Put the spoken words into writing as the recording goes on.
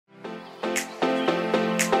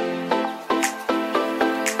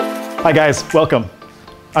Hi guys, welcome.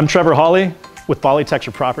 I'm Trevor Hawley with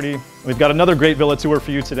Balitecture Property. We've got another great villa tour for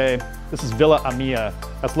you today. This is Villa Amia,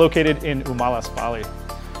 that's located in Umalas, Bali.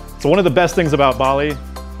 So one of the best things about Bali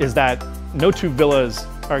is that no two villas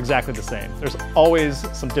are exactly the same. There's always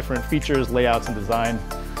some different features, layouts, and design.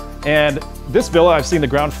 And this villa, I've seen the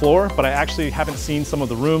ground floor, but I actually haven't seen some of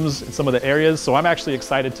the rooms and some of the areas, so I'm actually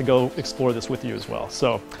excited to go explore this with you as well.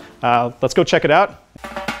 So let's go check it out.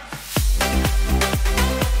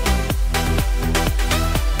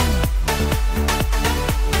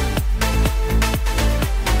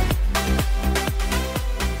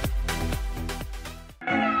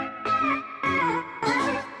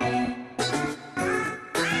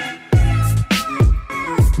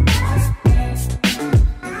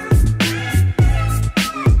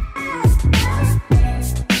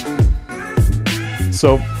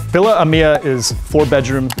 So Villa Amia is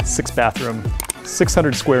 4-bedroom, 6-bathroom,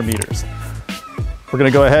 600 square meters. We're gonna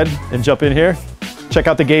go ahead and jump in here, check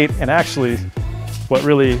out the gate, and actually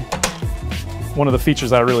one of the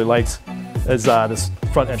features I really liked is this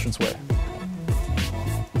front entranceway.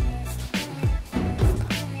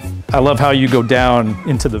 I love how you go down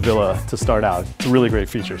into the villa to start out. It's a really great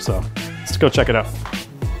feature, so let's go check it out.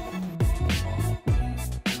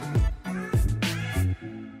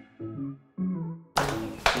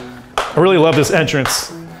 I really love this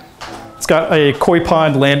entrance. It's got a koi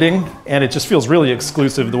pond landing, and it just feels really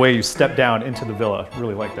exclusive the way you step down into the villa.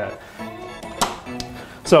 Really like that.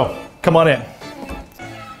 So, come on in.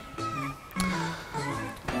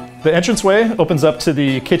 The entranceway opens up to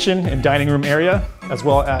the kitchen and dining room area, as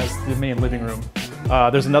well as the main living room.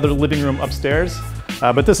 There's another living room upstairs,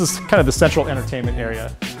 but this is kind of the central entertainment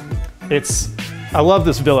area. I love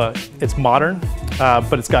this villa. It's modern,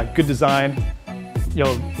 but it's got good design.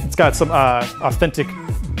 It's got some authentic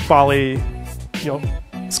Bali,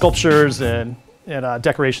 sculptures and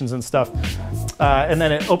decorations and stuff. And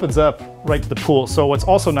then it opens up right to the pool. So what's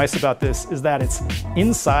also nice about this is that it's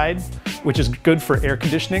inside, which is good for air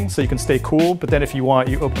conditioning, so you can stay cool. But then if you want,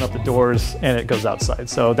 you open up the doors and it goes outside.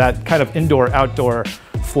 So that kind of indoor-outdoor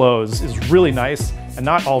flows is really nice, and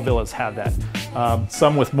not all villas have that.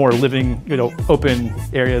 Some with more living, open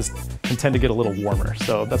areas can tend to get a little warmer.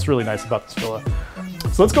 So that's really nice about this villa.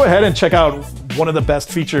 So let's go ahead and check out one of the best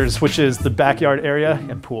features, which is the backyard area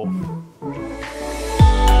and pool.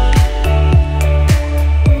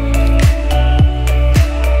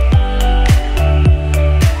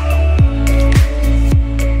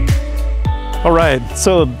 All right,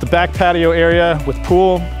 so the back patio area with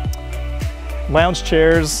pool, lounge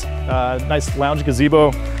chairs, nice lounge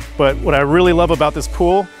gazebo. But what I really love about this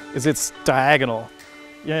pool is it's diagonal.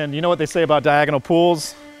 And you know what they say about diagonal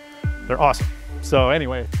pools? They're awesome. So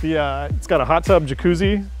anyway, it's got a hot tub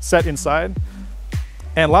jacuzzi set inside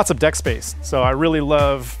and lots of deck space. So I really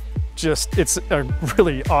love it's a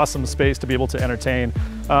really awesome space to be able to entertain.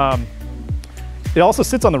 It also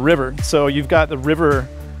sits on the river. So you've got the river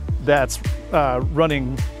that's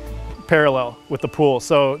running parallel with the pool.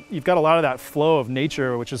 So you've got a lot of that flow of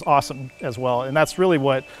nature, which is awesome as well. And that's really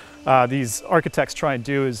what these architects try and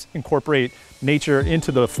do, is incorporate nature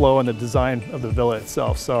into the flow and the design of the villa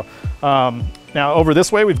itself. So now over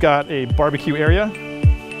this way, we've got a barbecue area.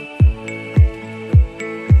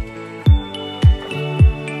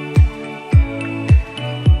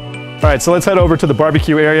 All right, so let's head over to the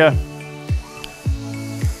barbecue area.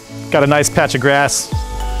 Got a nice patch of grass.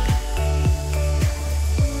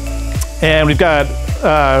 And we've got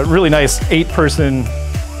a really nice 8-person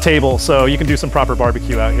table, so you can do some proper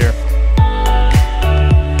barbecue out here.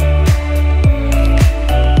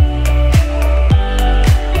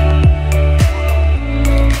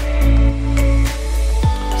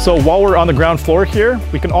 So while we're on the ground floor here,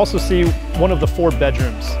 we can also see one of the 4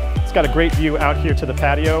 bedrooms. It's got a great view out here to the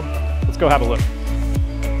patio. Let's go have a look.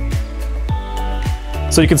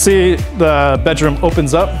 So you can see the bedroom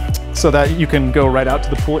opens up so that you can go right out to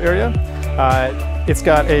the pool area. It's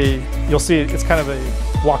got you'll see it's kind of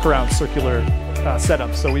a walk around circular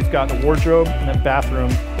setup. So we've got the wardrobe and then bathroom,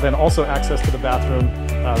 but then also access to the bathroom,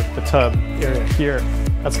 the tub area here.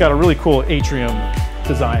 That's got a really cool atrium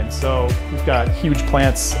design. So we've got huge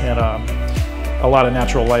plants and a lot of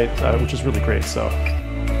natural light, which is really great. So.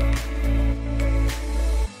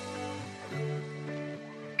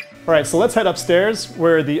 All right, so let's head upstairs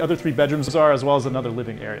where the other 3 bedrooms are, as well as another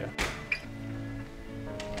living area.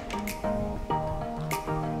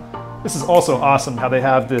 This is also awesome how they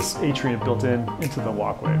have this atrium built into the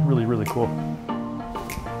walkway. Really, really cool.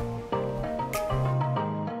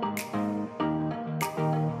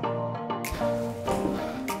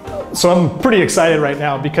 So I'm pretty excited right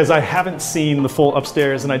now because I haven't seen the full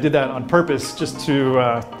upstairs, and I did that on purpose just to,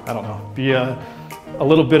 I don't know, be a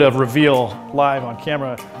little bit of reveal live on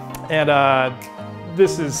camera. And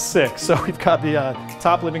this is sick. So we've got the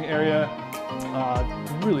top living area,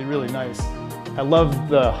 really, really nice. I love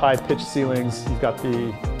the high-pitched ceilings. You've got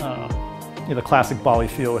the the classic Bali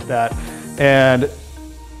feel with that, and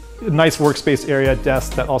a nice workspace area,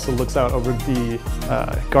 desk that also looks out over the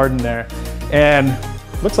garden there, and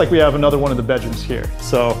looks like we have another one of the bedrooms here.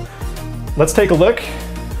 So let's take a look.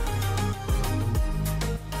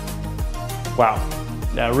 Wow,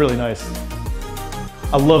 yeah, really nice.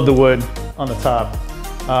 I love the wood on the top.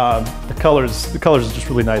 The colors are just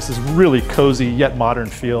really nice. It's really cozy yet modern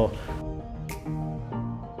feel.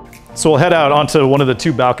 So we'll head out onto one of the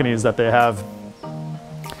two balconies that they have.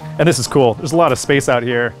 And this is cool. There's a lot of space out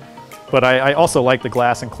here, but I also like the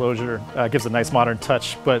glass enclosure. It gives a nice modern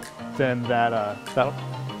touch, but then that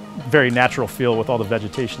very natural feel with all the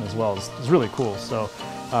vegetation as well is really cool. So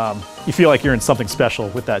you feel like you're in something special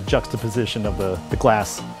with that juxtaposition of the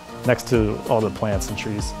glass next to all the plants and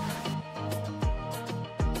trees.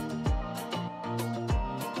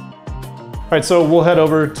 All right, so we'll head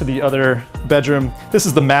over to the other bedroom. This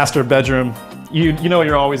is the master bedroom. You know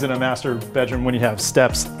you're always in a master bedroom when you have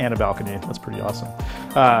steps and a balcony. That's pretty awesome.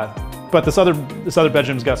 But this other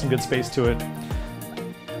bedroom's got some good space to it.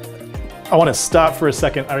 I want to stop for a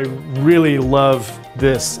second. I really love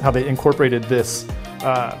this, how they incorporated this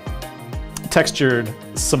textured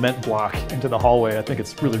cement block into the hallway. I think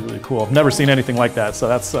it's really, really cool. I've never seen anything like that, so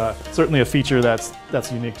that's certainly a feature that's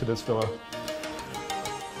unique to this villa.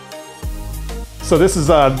 So this is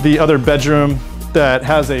the other bedroom that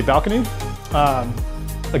has a balcony.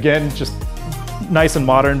 Again, just nice and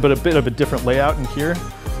modern, but a bit of a different layout in here.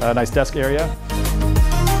 Nice desk area.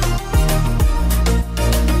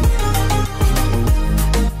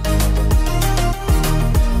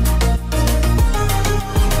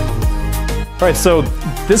 All right, so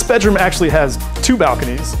this bedroom actually has two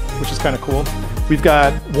balconies, which is kind of cool. We've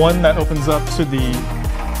got one that opens up to the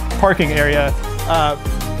parking area.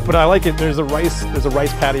 But I like it, there's a rice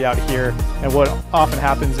paddy out here, and what often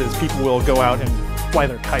happens is people will go out and fly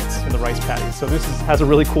their kites in the rice paddy. So this has a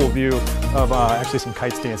really cool view of actually some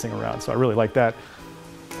kites dancing around, so I really like that.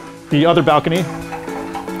 The other balcony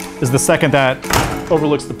is the second that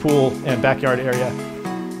overlooks the pool and backyard area.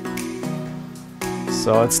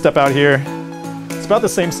 So let's step out here. It's about the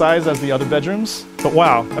same size as the other bedrooms, but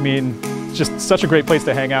wow, I mean, it's just such a great place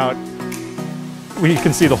to hang out. We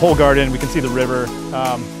can see the whole garden, we can see the river,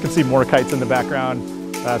 you can see more kites in the background.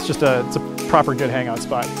 It's a proper good hangout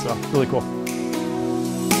spot, so really cool.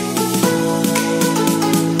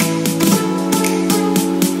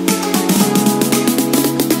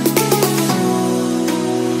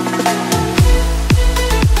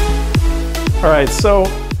 All right, so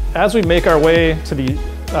as we make our way to the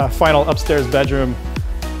final upstairs bedroom,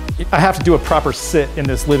 I have to do a proper sit in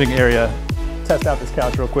this living area. Test out this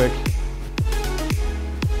couch real quick.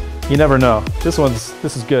 You never know. This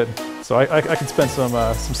is good. So I can spend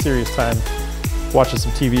some serious time watching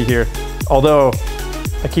some TV here. Although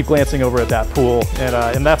I keep glancing over at that pool,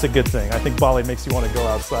 and that's a good thing. I think Bali makes you want to go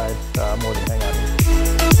outside more than hang out here.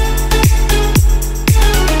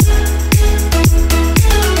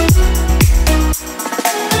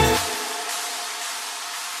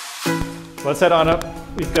 Let's head on up.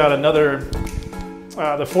 We've got another,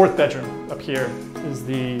 the fourth bedroom up here is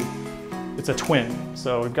it's a twin.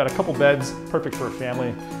 So we've got a couple beds, perfect for a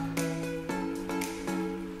family.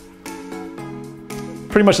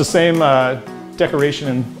 Pretty much the same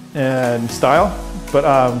decoration and style, but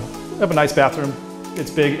we have a nice bathroom. It's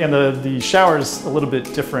big, and the shower's a little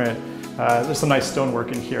bit different. There's some nice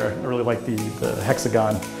stonework in here. I really like the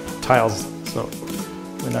hexagon tiles, so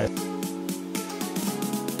really nice.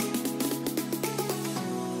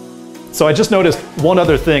 So I just noticed one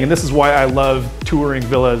other thing, and this is why I love touring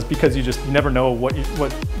villas, because you never know what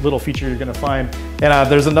little feature you're gonna find. And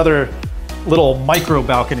there's another little micro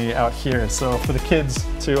balcony out here, so for the kids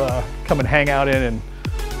to come and hang out in and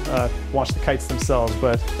watch the kites themselves.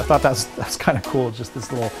 But I thought that's kind of cool, just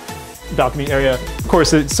this little balcony area. Of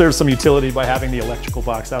course, it serves some utility by having the electrical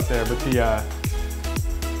box out there, but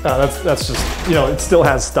that's just, you know, it still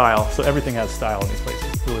has style. So everything has style in these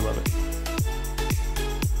places. Really love it.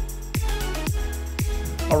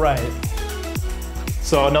 All right,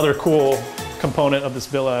 so another cool component of this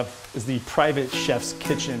villa is the private chef's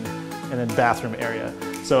kitchen and then bathroom area.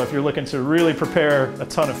 So if you're looking to really prepare a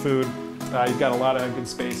ton of food, you've got a lot of good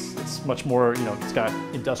space. It's much more, you know, it's got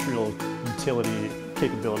industrial utility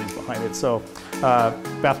capabilities behind it. So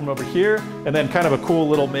bathroom over here, and then kind of a cool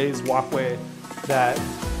little maze walkway that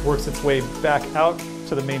works its way back out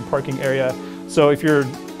to the main parking area. So if you're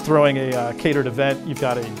throwing a catered event, you've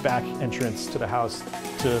got a back entrance to the house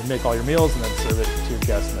to make all your meals and then serve it to your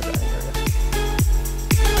guests in the dining area.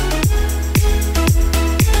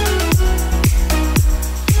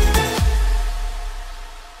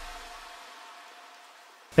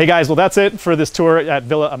 Hey guys, well that's it for this tour at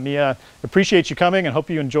Villa Amia. Appreciate you coming and hope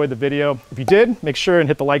you enjoyed the video. If you did, make sure and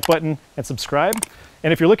hit the like button and subscribe.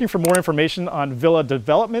 And if you're looking for more information on villa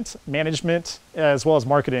development, management, as well as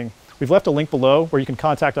marketing, we've left a link below where you can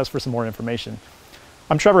contact us for some more information.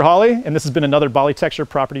 I'm Trevor Hawley, and this has been another Balitecture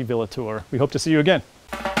Property Villa Tour. We hope to see you again.